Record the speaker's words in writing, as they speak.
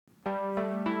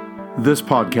This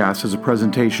podcast is a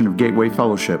presentation of Gateway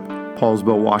Fellowship,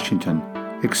 Paulsville, Washington.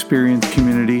 Experience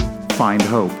community, find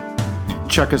hope.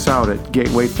 Check us out at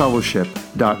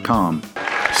gatewayfellowship.com.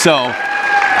 So,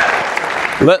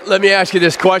 let me ask you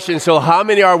this question. So how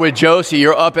many are with Josie?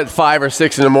 You're up at 5 or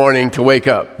 6 in the morning to wake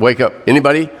up. Wake up.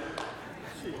 Anybody?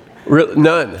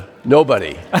 None.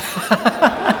 Nobody.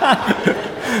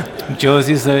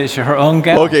 Josie's her own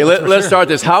gal. Okay, let's start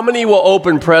this. How many will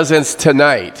open presents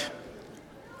tonight?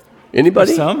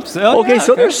 Anybody? Some. Okay,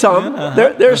 so there's some. Yeah,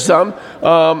 there's some.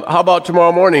 How about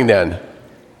tomorrow morning then?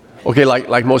 Okay,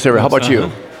 like most everyone. How about you?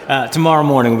 Tomorrow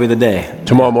morning will be the day.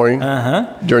 Tomorrow morning?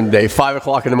 During the day, 5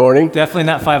 o'clock in the morning? Definitely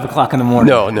not 5 o'clock in the morning.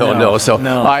 No. So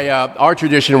our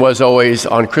tradition was always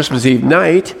on Christmas Eve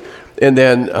night, and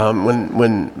then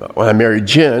when I married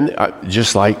Jen, it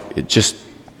just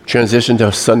transitioned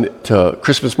to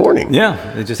Christmas morning. Yeah,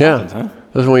 it just happens, huh?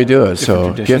 That's when we do it.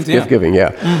 So gift giving,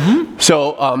 yeah. Mm-hmm.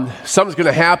 So something's going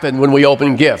to happen when we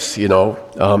open gifts,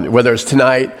 whether it's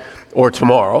tonight or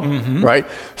tomorrow, right?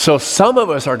 So some of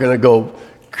us are going to go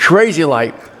crazy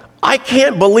like, I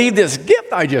can't believe this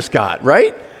gift I just got,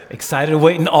 right? Excited,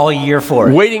 waiting all year for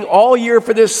it. Waiting all year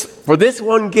for this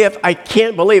one gift. I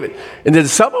can't believe it. And then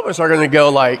some of us are going to go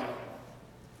like,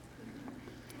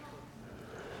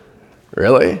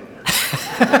 really?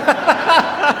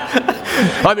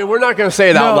 I mean, we're not going to say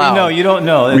it out loud. No, you don't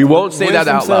know. We won't say that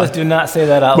out loud. Do not say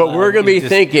that out loud. But we're going to be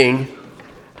thinking,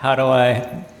 how do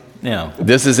I...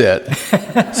 This is it.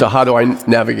 So how do I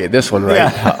navigate this one, right?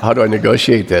 Yeah. How do I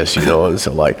negotiate this, And so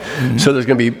so there's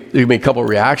going to be a couple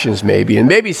reactions maybe, and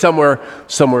maybe somewhere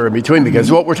in between,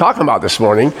 because what we're talking about this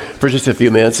morning for just a few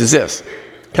minutes is this,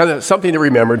 kind of something to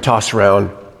remember, toss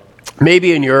around,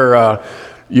 maybe in your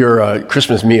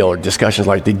Christmas meal or discussions,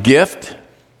 like the gift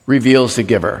reveals the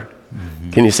giver.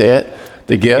 Can you say it?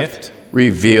 The gift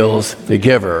reveals the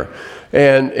giver,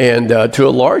 and to a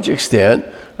large extent.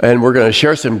 And we're going to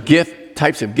share some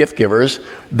types of gift givers.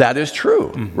 That is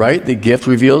true, right? The gift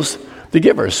reveals the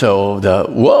giver. So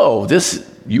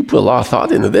you put a lot of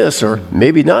thought into this, or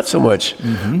maybe not so much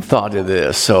thought into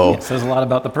this. So it says a lot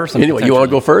about the person. Anyway, you want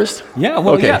to go first? Yeah.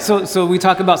 Well, okay. Yeah. So we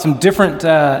talk about some different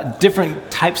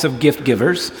types of gift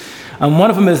givers. One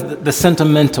of them is the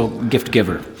sentimental gift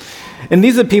giver. And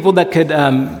these are people that could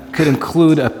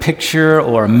include a picture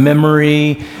or a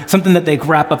memory, something that they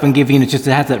wrap up and give you, and it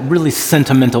has that really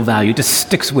sentimental value. It just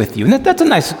sticks with you. And that's a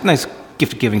nice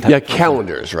gift-giving type of person.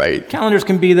 Calendars, right? Calendars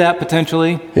can be that,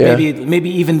 potentially. Yeah. Maybe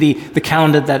even the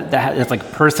calendar that's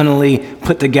like personally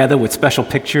put together with special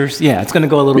pictures. Yeah, it's going to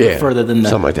go a little bit further than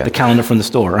the calendar from the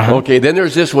store. Okay, then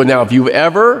there's this one. Now, if you've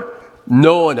ever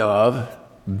known of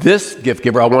this gift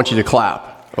giver, I want you to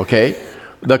clap, okay?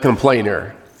 The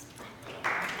complainer.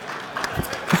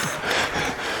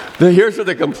 Here's what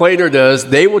the complainer does.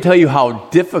 They will tell you how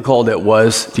difficult it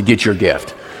was to get your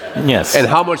gift. Yes. And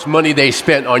how much money they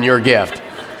spent on your gift.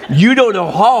 You don't know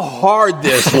how hard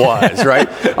this was, right?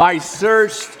 I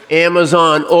searched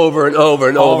Amazon over and over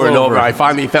and over and over. I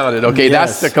finally found it. Okay,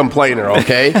 That's the complainer,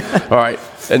 okay? All right.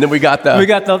 And then we got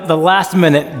the last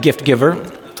minute gift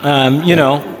giver.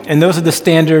 And those are the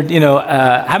standard,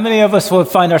 how many of us will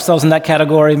find ourselves in that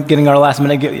category, getting our last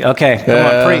minute gift? Okay, come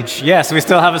on, preach. Yes, we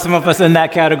still have some of us in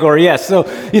that category, yes. So,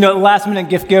 last minute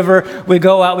gift giver, we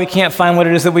go out, we can't find what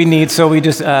it is that we need, so we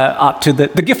just opt to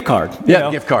the gift card.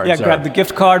 Gift card. Yeah, grab the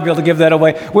gift card, be able to give that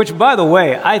away, which, by the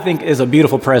way, I think is a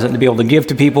beautiful present to be able to give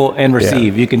to people and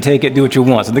receive. You can take it, do what you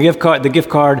want. So the gift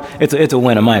card, it's a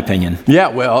win, in my opinion. Yeah,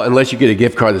 well, unless you get a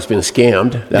gift card that's been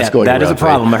scammed, that is a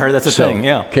problem. I heard that's a thing,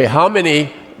 yeah. Okay, how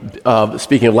many...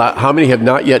 speaking of how many have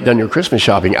not yet done your Christmas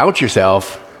shopping? Out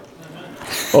yourself.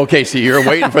 Okay, so you're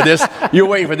waiting for this. You're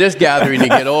waiting for this gathering to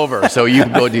get over, so you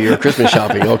can go do your Christmas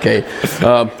shopping. Okay,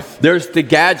 there's the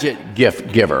gadget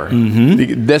gift giver.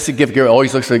 This gift giver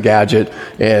always looks at a gadget,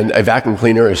 and a vacuum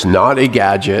cleaner is not a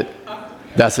gadget.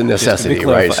 That's a necessity,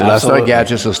 right? So that's not a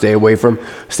gadget. So stay away from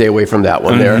that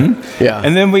one there. Yeah.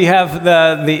 And then we have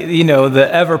the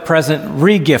ever-present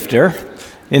re-gifter.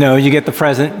 You get the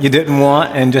present you didn't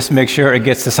want, and just make sure it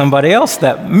gets to somebody else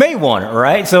that may want it,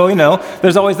 right? So,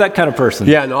 there's always that kind of person.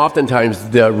 Yeah, and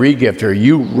oftentimes the re-gifter,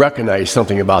 you recognize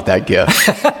something about that gift.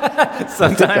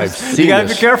 Sometimes you got to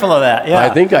be careful of that. Yeah, I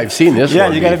think I've seen this one. Yeah,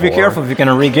 you got to be careful if you're going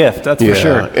to re-gift. That's for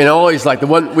sure. And always like the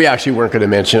one we actually weren't going to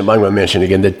mention, but I'm going to mention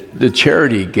again, the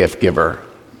charity gift giver.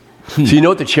 So you know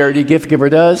what the charity gift giver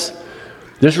does?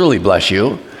 This really bless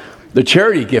you. The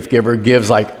charity gift giver gives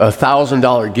like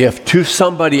 $1,000 gift to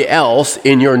somebody else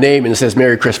in your name and says,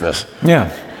 Merry Christmas. Yeah.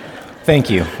 Thank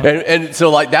you. And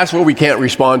so that's where we can't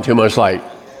respond too much like,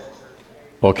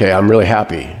 okay, I'm really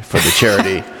happy for the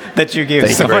charity that you gave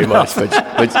Thank you very much.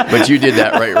 But you did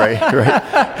that right.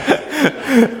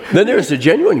 Then there's the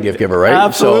genuine gift giver, right?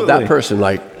 Absolutely. So that person,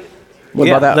 like, what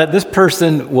about that? This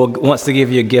person wants to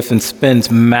give you a gift and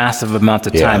spends massive amounts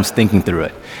of time thinking through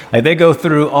it. Like they go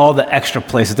through all the extra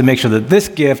places to make sure that this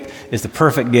gift is the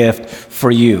perfect gift for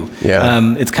you.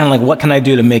 Yeah. It's kind of like, what can I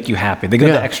do to make you happy? They go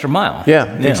the extra mile. Yeah,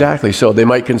 exactly. So they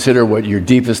might consider what your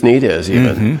deepest need is,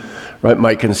 even. Right?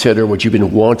 Might consider what you've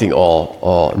been wanting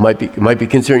all. Might be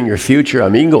considering your future. I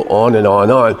mean, you can go on and on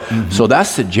and on. So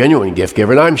that's the genuine gift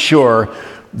giver, and I'm sure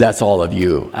that's all of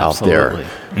you out there.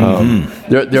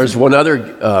 There's one other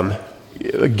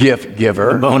gift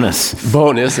giver. Bonus,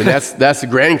 and that's the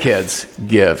grandkids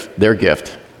give their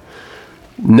gift.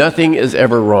 Nothing is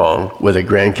ever wrong with a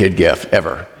grandkid gift,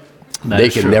 ever. They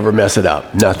can never mess it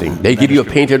up. Nothing. They give you a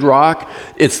painted rock.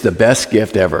 It's the best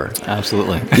gift ever.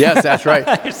 Absolutely. Yes, that's right.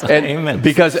 Amen.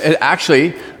 Because it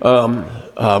actually,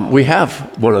 we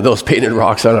have one of those painted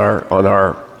rocks on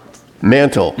our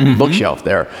mantle bookshelf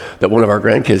there that one of our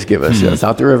grandkids give us. It's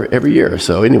out there every year.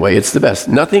 So anyway, it's the best.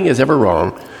 Nothing is ever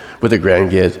wrong with a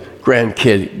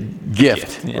grandkid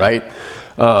gift, right?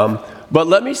 But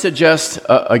let me suggest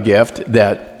a gift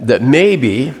that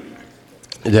maybe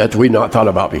that we've not thought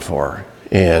about before.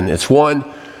 And it's one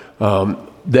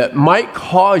that might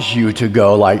cause you to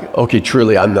go like, okay,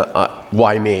 truly, I'm not,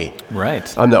 why me?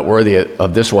 Right. I'm not worthy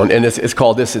of this one. And it's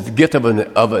called this, it's gift of an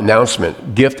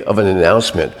announcement, gift of an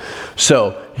announcement.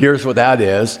 So here's what that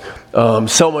is.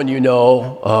 Someone you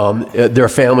know, their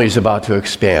family's about to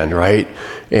expand, right?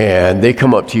 And they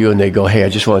come up to you and they go, hey, I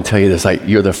just want to tell you this, like,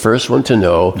 you're the first one to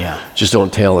know. Just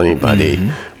don't tell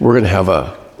anybody. We're going to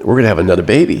have another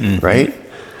baby, right?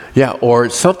 Yeah, or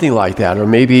something like that. Or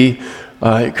maybe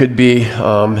it could be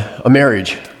a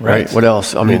marriage, right? What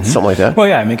else? I mean, something like that. Well,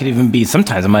 yeah, I mean, it could even be,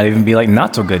 sometimes it might even be like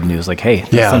not so good news. Like, hey,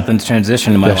 something's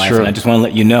transitioned in my life, and I just want to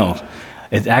let you know.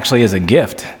 It actually is a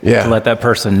gift to let that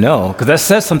person know, because that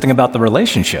says something about the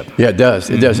relationship. Yeah, it does.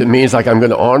 It does. It means like I'm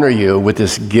going to honor you with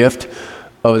this gift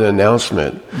of an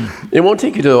announcement. It won't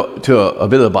take you to a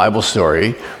bit of the Bible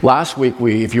story. Last week,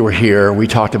 if you were here, we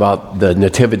talked about the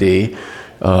nativity.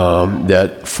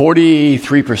 That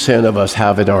 43% of us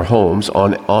have in our homes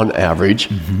on average.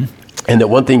 And that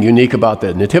one thing unique about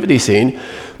the nativity scene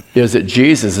is that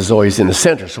Jesus is always in the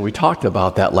center. So we talked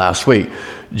about that last week.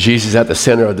 Jesus at the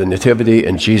center of the nativity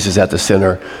and Jesus at the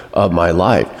center of my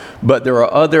life. But there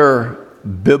are other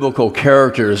biblical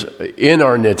characters in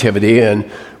our nativity, and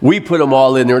we put them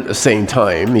all in there at the same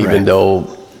time, even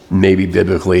though maybe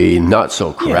biblically not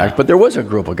so correct. But there was a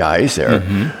group of guys there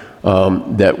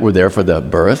that were there for the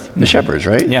birth, the shepherds,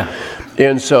 right? Yeah.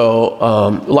 And so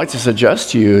I'd like to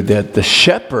suggest to you that the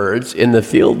shepherds in the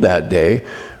field that day,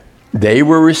 they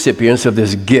were recipients of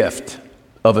this gift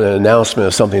of an announcement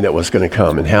of something that was going to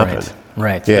come and happen.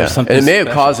 Right. Yeah. And it may have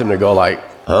caused them to go like,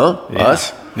 huh?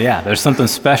 Us? Yeah, there's something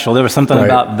special. There was something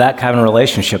about that kind of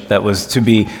relationship that was to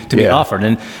be offered.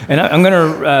 And I'm going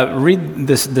to read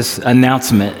this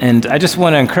announcement, and I just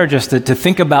want to encourage us to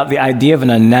think about the idea of an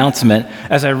announcement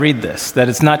as I read this, that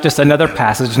it's not just another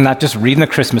passage, not just reading a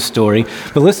Christmas story,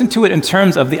 but listen to it in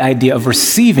terms of the idea of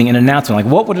receiving an announcement.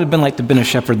 Like, what would it have been like to have been a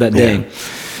shepherd that day?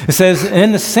 It says,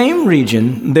 in the same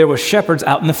region, there were shepherds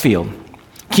out in the field,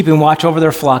 keeping watch over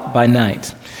their flock by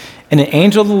night. And an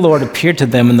angel of the Lord appeared to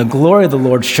them, and the glory of the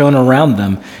Lord shone around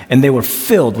them, and they were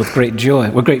filled with great joy,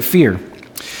 with great fear.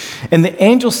 And the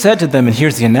angel said to them, and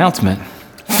here's the announcement,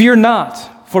 "Fear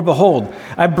not, for behold,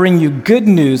 I bring you good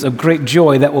news of great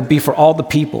joy that will be for all the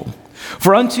people.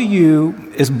 For unto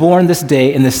you is born this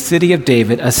day in the city of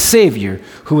David a Savior,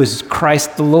 who is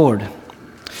Christ the Lord.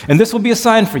 And this will be a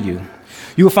sign for you.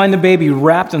 You will find the baby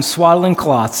wrapped in swaddling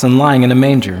cloths and lying in a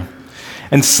manger."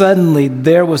 And suddenly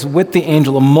there was with the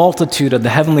angel a multitude of the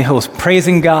heavenly host,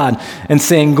 praising God and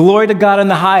saying, "Glory to God in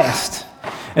the highest,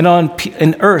 and on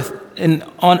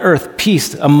earth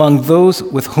peace among those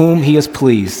with whom he is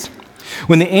pleased."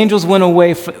 When the angels went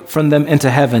away from them into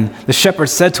heaven, the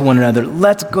shepherds said to one another,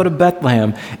 "Let's go to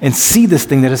Bethlehem and see this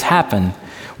thing that has happened,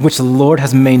 which the Lord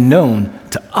has made known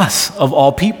to us of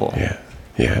all people."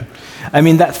 Yeah. I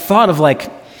mean, that thought of like,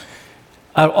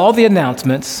 out of all the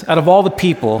announcements, out of all the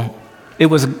people, it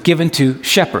was given to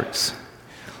shepherds.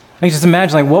 I just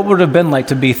imagine, like, what would it have been like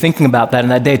to be thinking about that in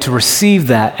that day, to receive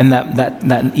that in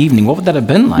that evening? What would that have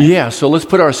been like? Yeah, so let's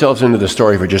put ourselves into the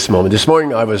story for just a moment. This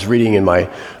morning I was reading in my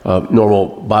normal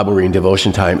Bible reading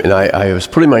devotion time, and I was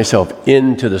putting myself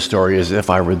into the story as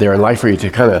if I were there. And I'd like for you to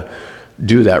kind of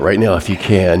do that right now if you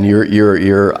can.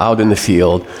 You're out in the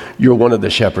field. You're one of the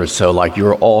shepherds, so like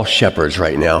you're all shepherds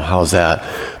right now. How's that?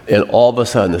 And all of a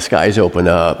sudden the skies open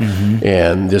up,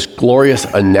 and this glorious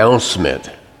announcement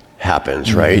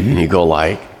happens, right? And you go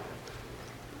like,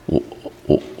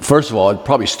 first of all, it'd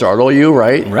probably startle you,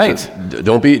 right? Right. So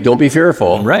don't be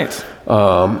fearful. Right.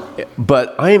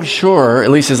 But I am sure, at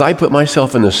least as I put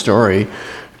myself in the story,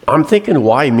 I'm thinking,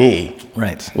 why me?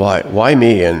 Right. Why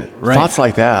me? And thoughts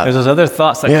like that. There's those other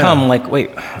thoughts that come like, wait,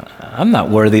 I'm not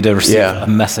worthy to receive a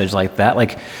message like that.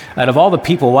 Like, out of all the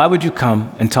people, why would you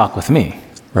come and talk with me?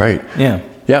 Right. Yeah.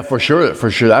 Yeah, for sure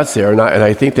that's there. And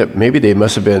I think that maybe they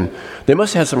must have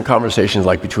had some conversations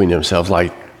like between themselves,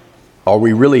 like, are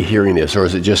we really hearing this, or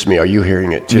is it just me? Are you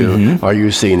hearing it too? Are you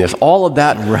seeing this? All of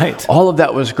that, all of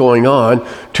that was going on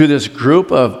to this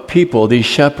group of people, these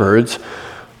shepherds,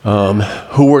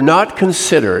 who were not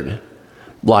considered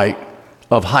like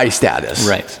of high status.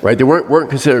 Right. They weren't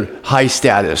considered high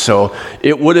status. So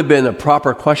it would have been a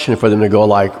proper question for them to go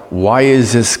like, why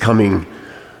is this coming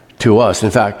to us?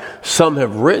 In fact, some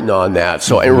have written on that.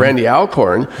 So, and Randy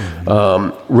Alcorn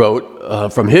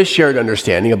wrote from his shared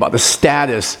understanding about the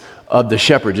status of the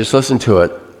shepherd. Just listen to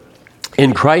it.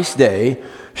 In Christ's day,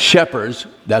 shepherds,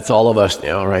 that's all of us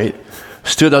now, right,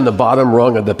 stood on the bottom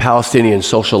rung of the Palestinian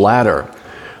social ladder.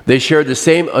 They shared the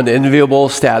same unenviable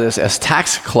status as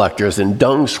tax collectors and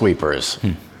dung sweepers.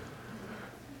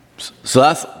 So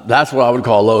that's what I would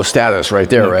call low status right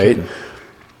there, right?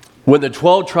 When the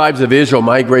 12 tribes of Israel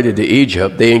migrated to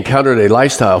Egypt, they encountered a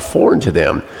lifestyle foreign to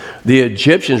them. The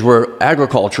Egyptians were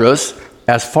agriculturists.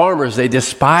 As farmers, they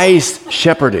despised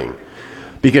shepherding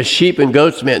because sheep and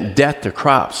goats meant death to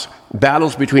crops.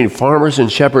 Battles between farmers and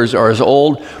shepherds are as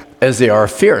old as they are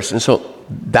fierce. And so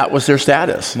that was their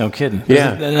status. No kidding.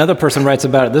 Yeah. Another person writes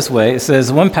about it this way. It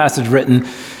says, one passage written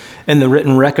in the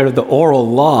written record of the oral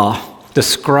law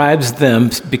describes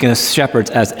them, speaking of shepherds,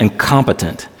 as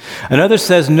incompetent. Another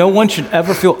says no one should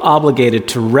ever feel obligated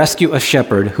to rescue a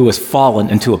shepherd who has fallen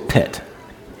into a pit.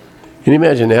 Can you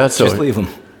imagine that? So, just leave him.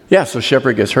 Yeah, so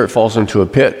shepherd gets hurt, falls into a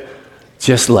pit.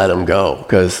 Just let him go,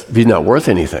 because he's not worth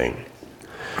anything.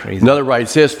 Crazy. Another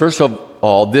writes this, first of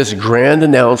all, this grand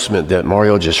announcement that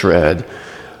Mario just read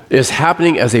is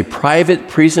happening as a private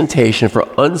presentation for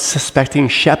unsuspecting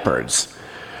shepherds.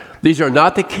 These are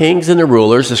not the kings and the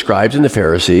rulers, the scribes and the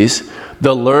Pharisees,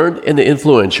 the learned and the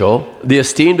influential, the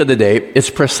esteemed of the day. It's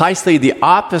precisely the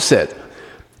opposite.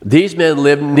 These men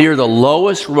lived near the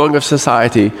lowest rung of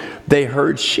society. They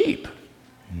herd sheep.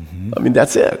 I mean,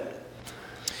 that's it.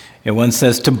 And one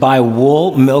says to buy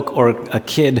wool, milk, or a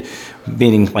kid,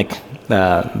 meaning like,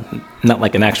 not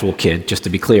like an actual kid, just to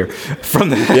be clear,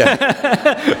 from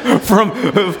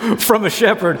a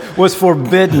shepherd was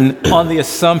forbidden on the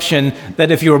assumption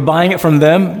that if you were buying it from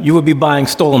them, you would be buying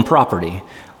stolen property.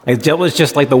 Like, that was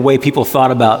just like the way people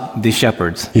thought about these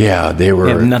shepherds. Yeah, they were.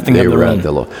 They have nothing of their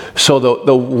own. So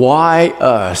the why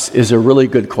us is a really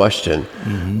good question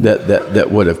that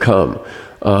would have come.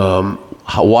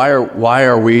 Why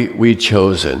are we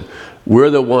chosen?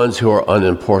 We're the ones who are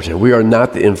unimportant. We are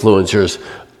not the influencers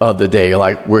of the day.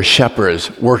 Like, we're shepherds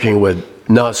working with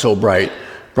not so bright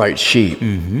sheep.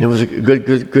 It was a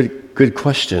good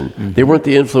question. They weren't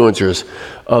the influencers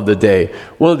of the day.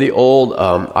 One of the old,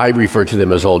 I refer to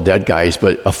them as old dead guys,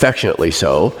 but affectionately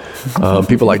so,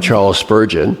 people like Charles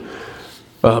Spurgeon,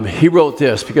 he wrote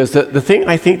this, because the thing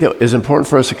I think that is important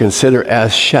for us to consider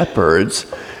as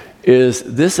shepherds is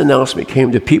this announcement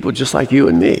came to people just like you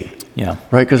and me. Yeah.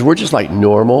 Right? Because we're just like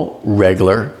normal,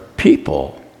 regular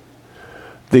people.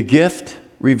 The gift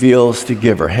reveals the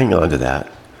giver. Hang on to that.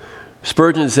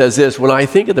 Spurgeon says this, when I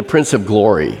think of the Prince of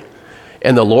Glory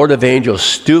and the Lord of Angels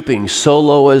stooping so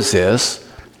low as this,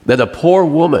 that a poor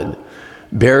woman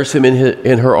bears him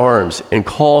in her arms and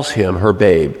calls him her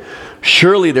babe,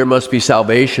 surely there must be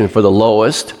salvation for the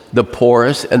lowest, the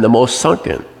poorest, and the most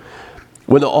sunken.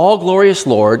 When the all-glorious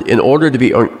Lord, in order to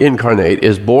be incarnate,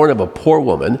 is born of a poor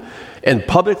woman and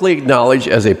publicly acknowledged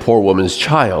as a poor woman's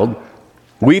child,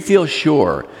 we feel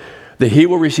sure that he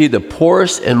will receive the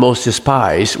poorest and most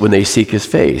despised when they seek his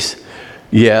face.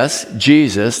 Yes,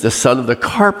 Jesus, the son of the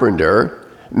carpenter,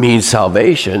 means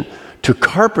salvation to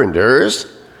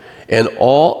carpenters and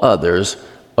all others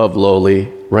of lowly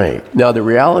rank. Now, the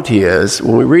reality is,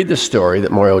 when we read the story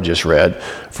that Mario just read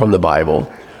from the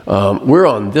Bible, we're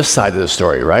on this side of the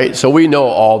story, right? So we know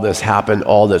all this happened,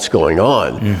 all that's going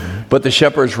on. But the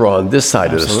shepherds were on this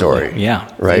side of the story.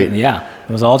 Yeah. Right? Yeah.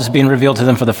 It was all just being revealed to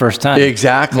them for the first time.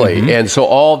 Exactly. And so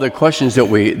all the questions that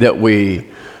we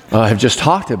have just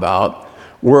talked about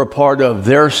were a part of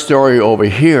their story over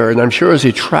here. And I'm sure as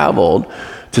he traveled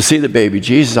to see the baby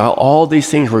Jesus, all these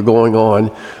things were going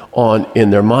on in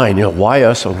their mind. You know, why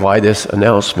us and why this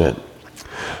announcement?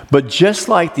 But just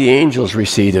like the angels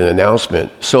received an announcement,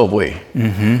 so have we.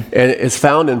 And it's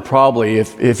found in probably,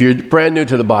 if you're brand new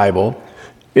to the Bible,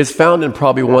 It's found in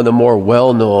probably one of the more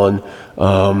well-known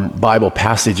Bible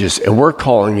passages, and we're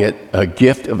calling it a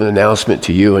gift of an announcement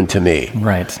to you and to me.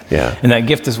 Right. Yeah. And that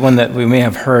gift is one that we may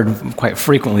have heard quite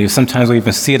frequently. Sometimes we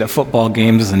even see it at football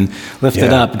games and lift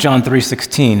it up. John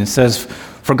 3:16, it says,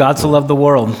 "For God so loved the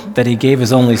world that he gave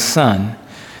his only Son,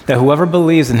 that whoever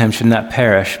believes in him should not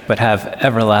perish, but have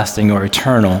everlasting or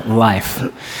eternal life."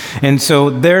 And so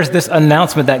there's this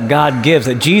announcement that God gives,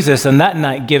 that Jesus on that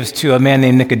night gives to a man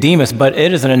named Nicodemus, but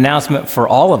it is an announcement for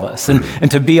all of us.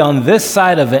 And to be on this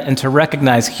side of it and to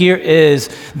recognize here is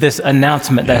this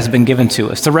announcement that has been given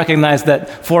to us, to recognize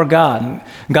that for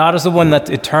God is the one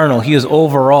that's eternal. He is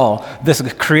overall. This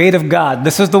creative God,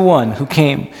 this is the one who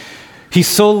came. He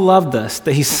so loved us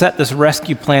that he set this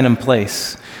rescue plan in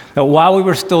place. That while we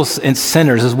were still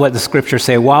sinners, is what the scriptures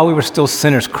say, while we were still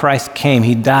sinners, Christ came.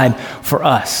 He died for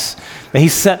us. That he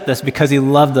set this because he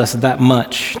loved us that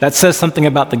much. That says something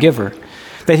about the giver.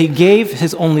 That he gave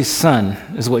his only Son,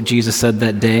 is what Jesus said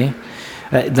that day,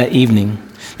 that evening.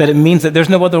 That it means that there's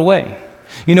no other way.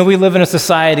 You know, we live in a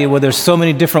society where there's so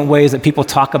many different ways that people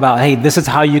talk about, hey, this is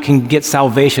how you can get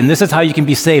salvation. This is how you can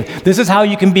be saved. This is how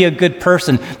you can be a good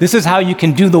person. This is how you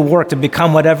can do the work to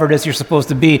become whatever it is you're supposed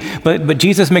to be. But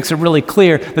Jesus makes it really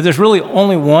clear that there's really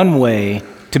only one way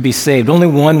to be saved, only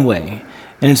one way,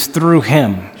 and it's through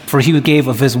him. For he gave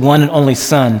of his one and only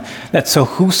Son, that so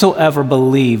whosoever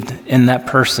believed in that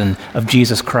person of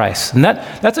Jesus Christ. And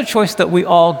that's a choice that we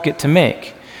all get to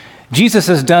make. Jesus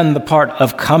has done the part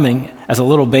of coming as a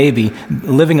little baby,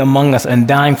 living among us and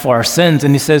dying for our sins.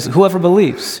 And he says, whoever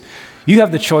believes, you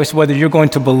have the choice whether you're going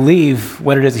to believe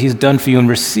what it is he's done for you and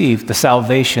receive the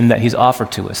salvation that he's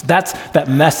offered to us. That's that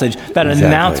message, that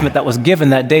announcement that was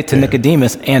given that day to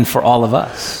Nicodemus and for all of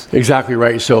us. Exactly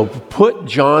right. So put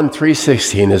John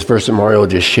 3:16, this verse that Mario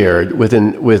just shared,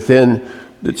 within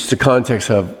the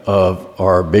context of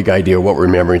our big idea of what we're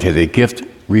remembering today. The gift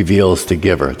reveals the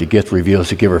giver. The gift reveals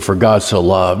the giver. For God so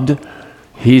loved,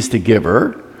 he's the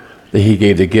giver, that he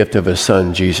gave the gift of his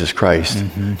Son, Jesus Christ,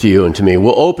 to you and to me.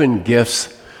 We'll open gifts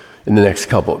in the next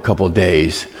couple of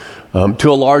days.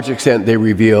 To a large extent, they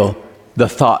reveal the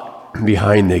thought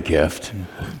behind the gift.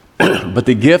 But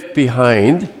the gift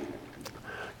behind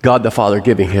God the Father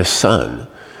giving his Son,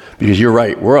 because you're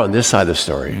right, we're on this side of the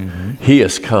story. He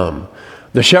has come.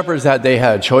 The shepherds that day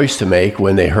had a choice to make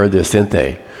when they heard this, didn't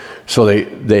they? So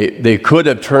they could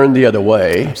have turned the other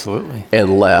way, absolutely,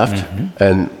 and left,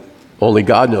 and only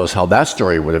God knows how that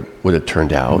story would have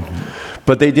turned out.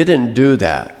 But they didn't do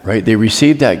that, right? They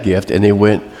received that gift and they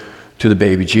went to the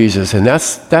baby Jesus, and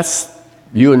that's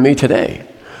you and me today.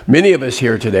 Many of us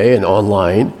here today and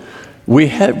online, we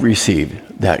have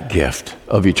received that gift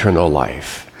of eternal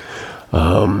life.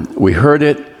 We heard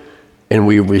it and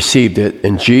we received it,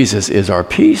 and Jesus is our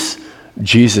peace.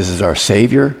 Jesus is our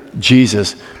Savior.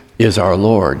 Jesus is our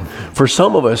Lord. For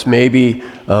some of us, maybe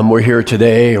we're here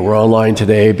today or we're online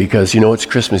today because, it's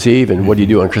Christmas Eve, and what do you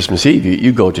do on Christmas Eve?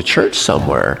 You go to church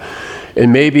somewhere.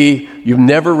 And maybe you've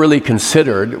never really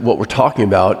considered what we're talking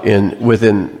about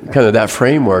within kind of that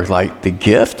framework, like the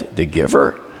gift, the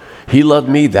giver. He loved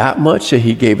me that much that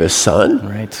he gave his Son.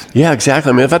 Right. Yeah, exactly.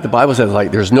 I mean, in fact, the Bible says,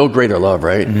 there's no greater love,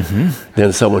 right,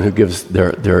 than someone who gives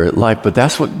their life. But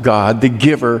that's what God, the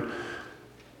giver,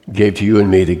 gave to you and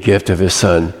me, the gift of his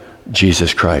Son,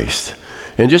 Jesus Christ.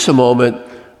 In just a moment,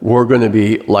 we're going to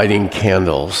be lighting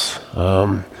candles.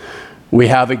 We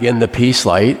have, again, the peace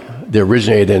light that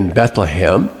originated in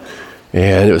Bethlehem,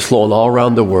 and it was flown all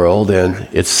around the world, and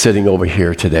it's sitting over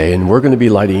here today. And we're going to be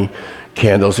lighting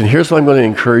candles. And here's what I'm going to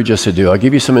encourage us to do. I'll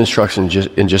give you some instructions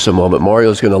in just a moment.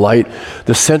 Mario's going to light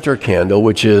the center candle,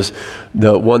 which is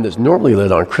the one that's normally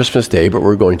lit on Christmas Day, but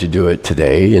we're going to do it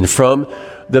today. And from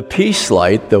the peace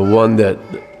light, the one that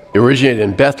originated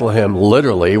in Bethlehem,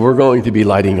 literally, we're going to be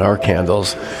lighting our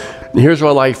candles. And here's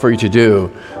what I'd like for you to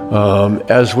do.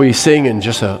 As we sing in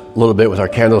just a little bit with our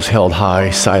candles held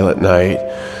high, Silent Night,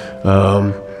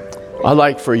 I'd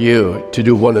like for you to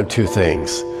do one of two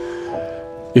things.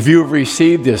 If you have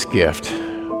received this gift,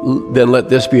 then let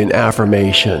this be an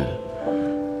affirmation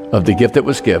of the gift that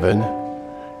was given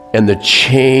and the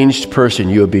changed person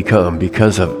you have become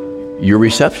because of your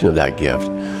reception of that gift.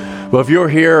 Well, if you're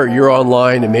here or you're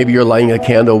online and maybe you're lighting a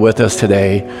candle with us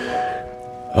today,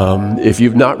 if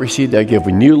you've not received that gift,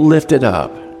 when you lift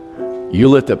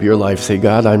up your life, say,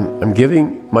 God, I'm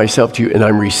giving myself to you and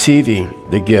I'm receiving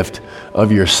the gift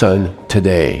of your Son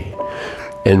today.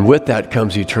 And with that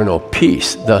comes eternal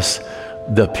peace, thus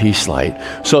the peace light.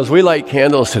 So as we light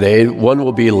candles today, one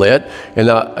will be lit. And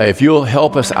if you'll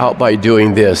help us out by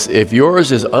doing this, if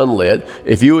yours is unlit,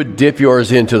 if you would dip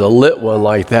yours into the lit one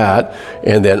like that,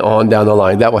 and then on down the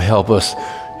line, that will help us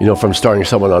from starting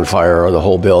someone on fire or the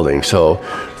whole building. So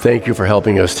thank you for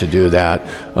helping us to do that.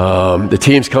 The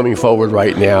team's coming forward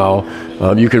right now.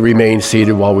 You can remain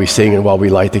seated while we sing and while we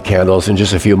light the candles. In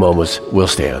just a few moments, we'll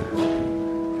stand.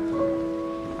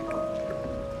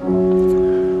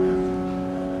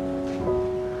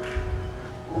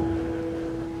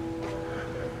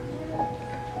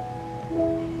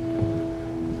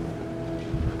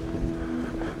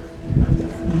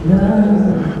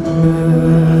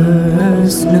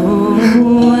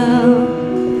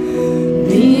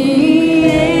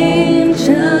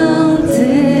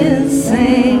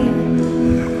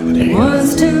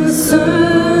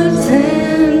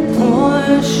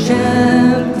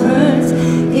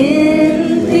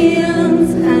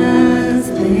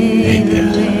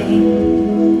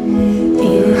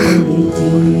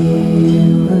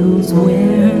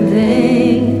 Where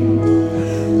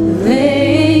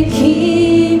they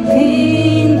keep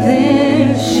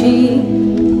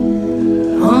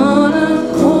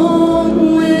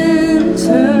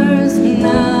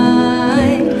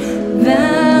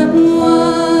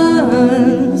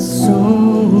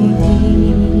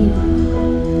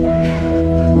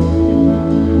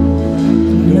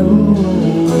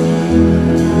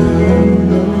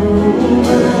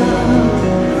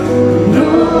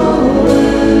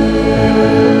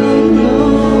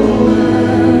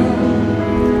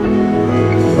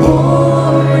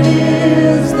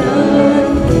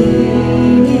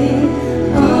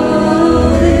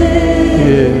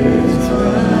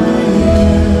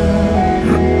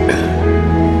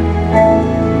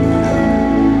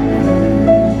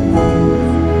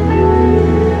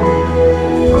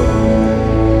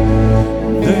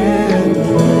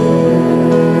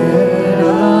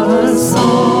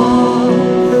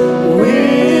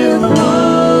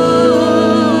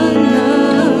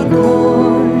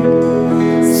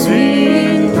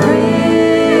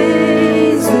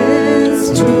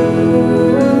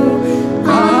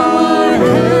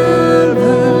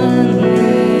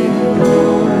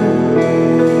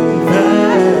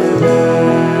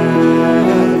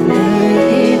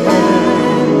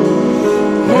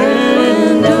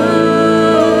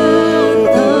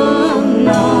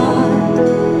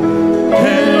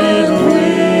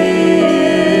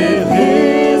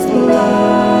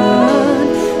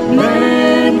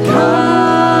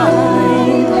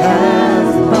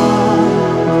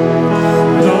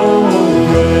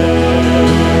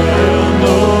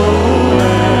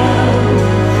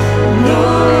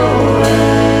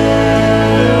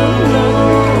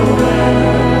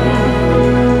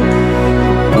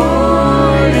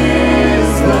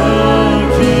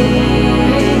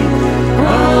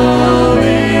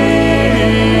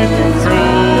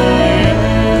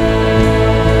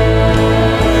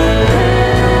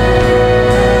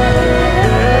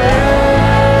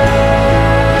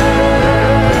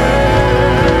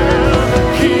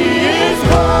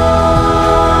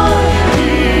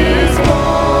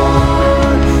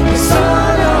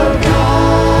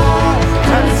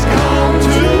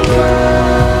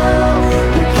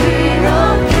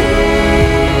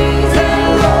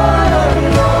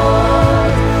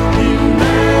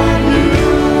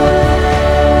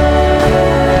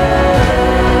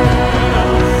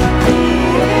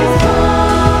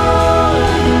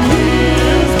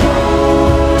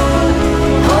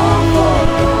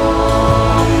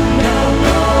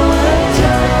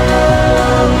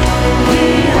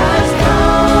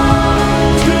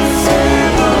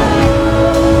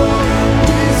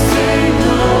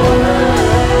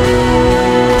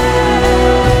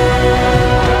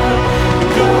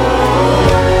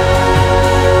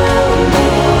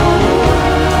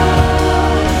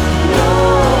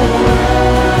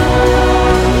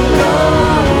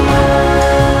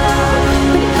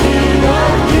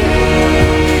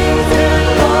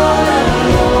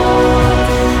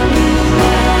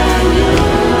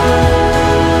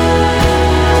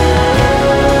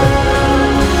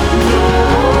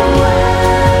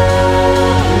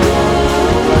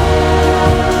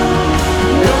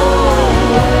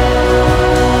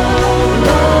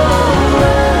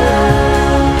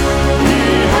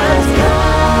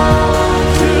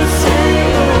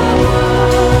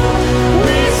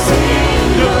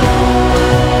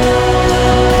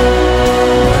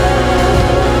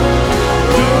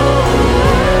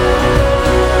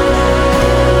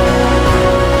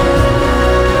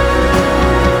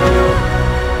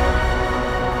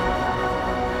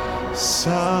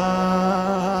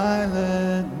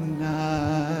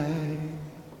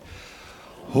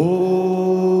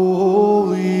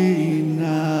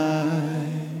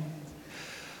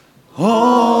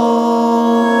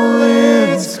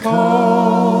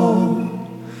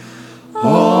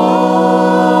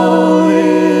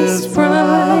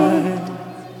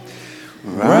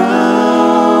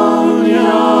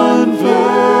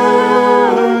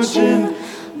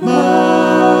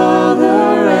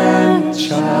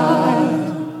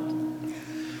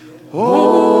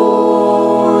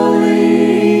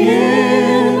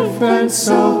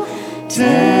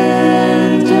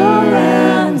tender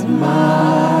and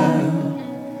mild,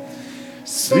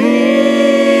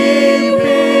 sleep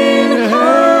in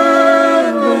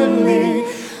heavenly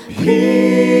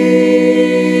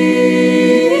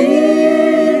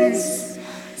peace,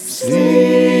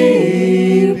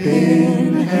 sleep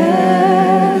in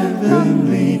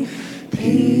heavenly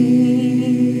peace.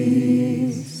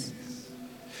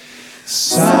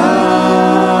 Silent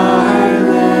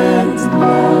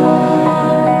night,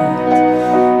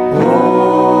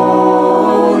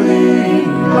 holy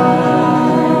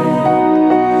night,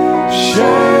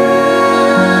 shepherds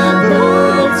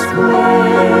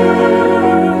pray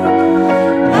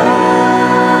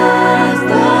as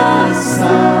the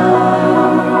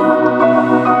sound,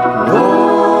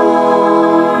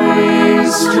 glory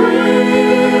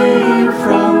stream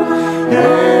from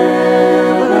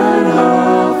heaven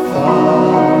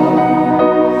afar.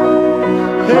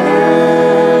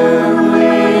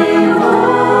 Heavenly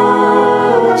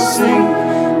hosts sing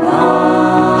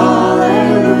hallelujah.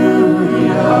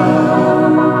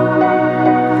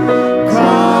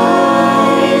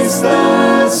 Christ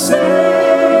the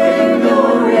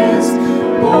Savior is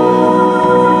born.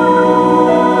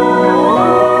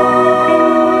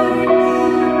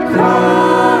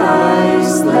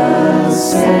 Christ the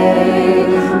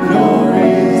Savior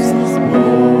is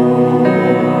born.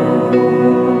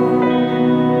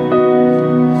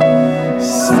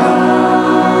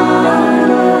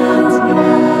 Silent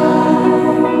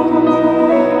night,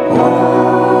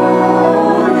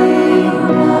 holy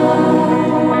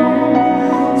night,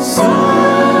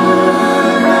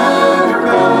 Son of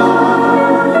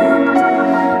God,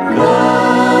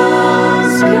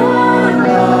 loves your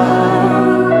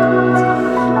light,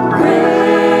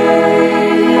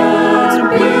 radiant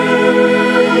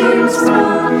beams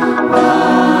from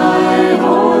thy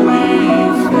holy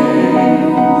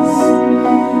face.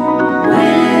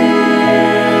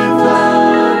 With the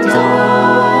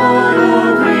dawn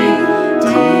of redeeming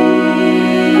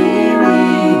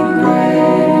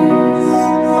grace,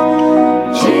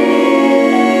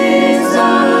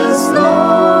 Jesus,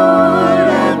 Lord,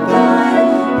 at thy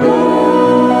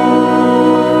birth,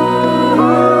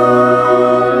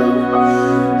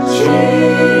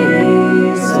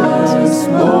 Jesus,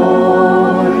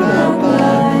 Lord, at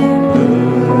thy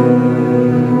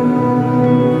birth.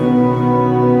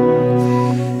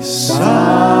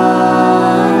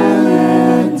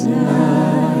 Silent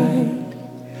night,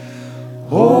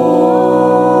 holy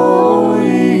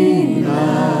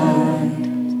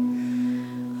night,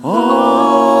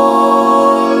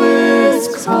 all is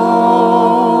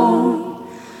calm,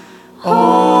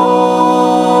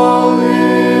 all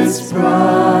is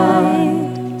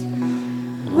bright,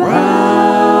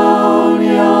 round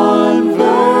yon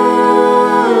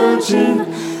virgin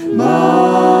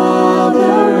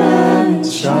mother and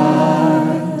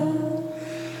child.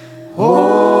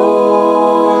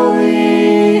 Holy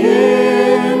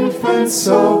infant,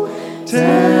 so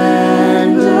tender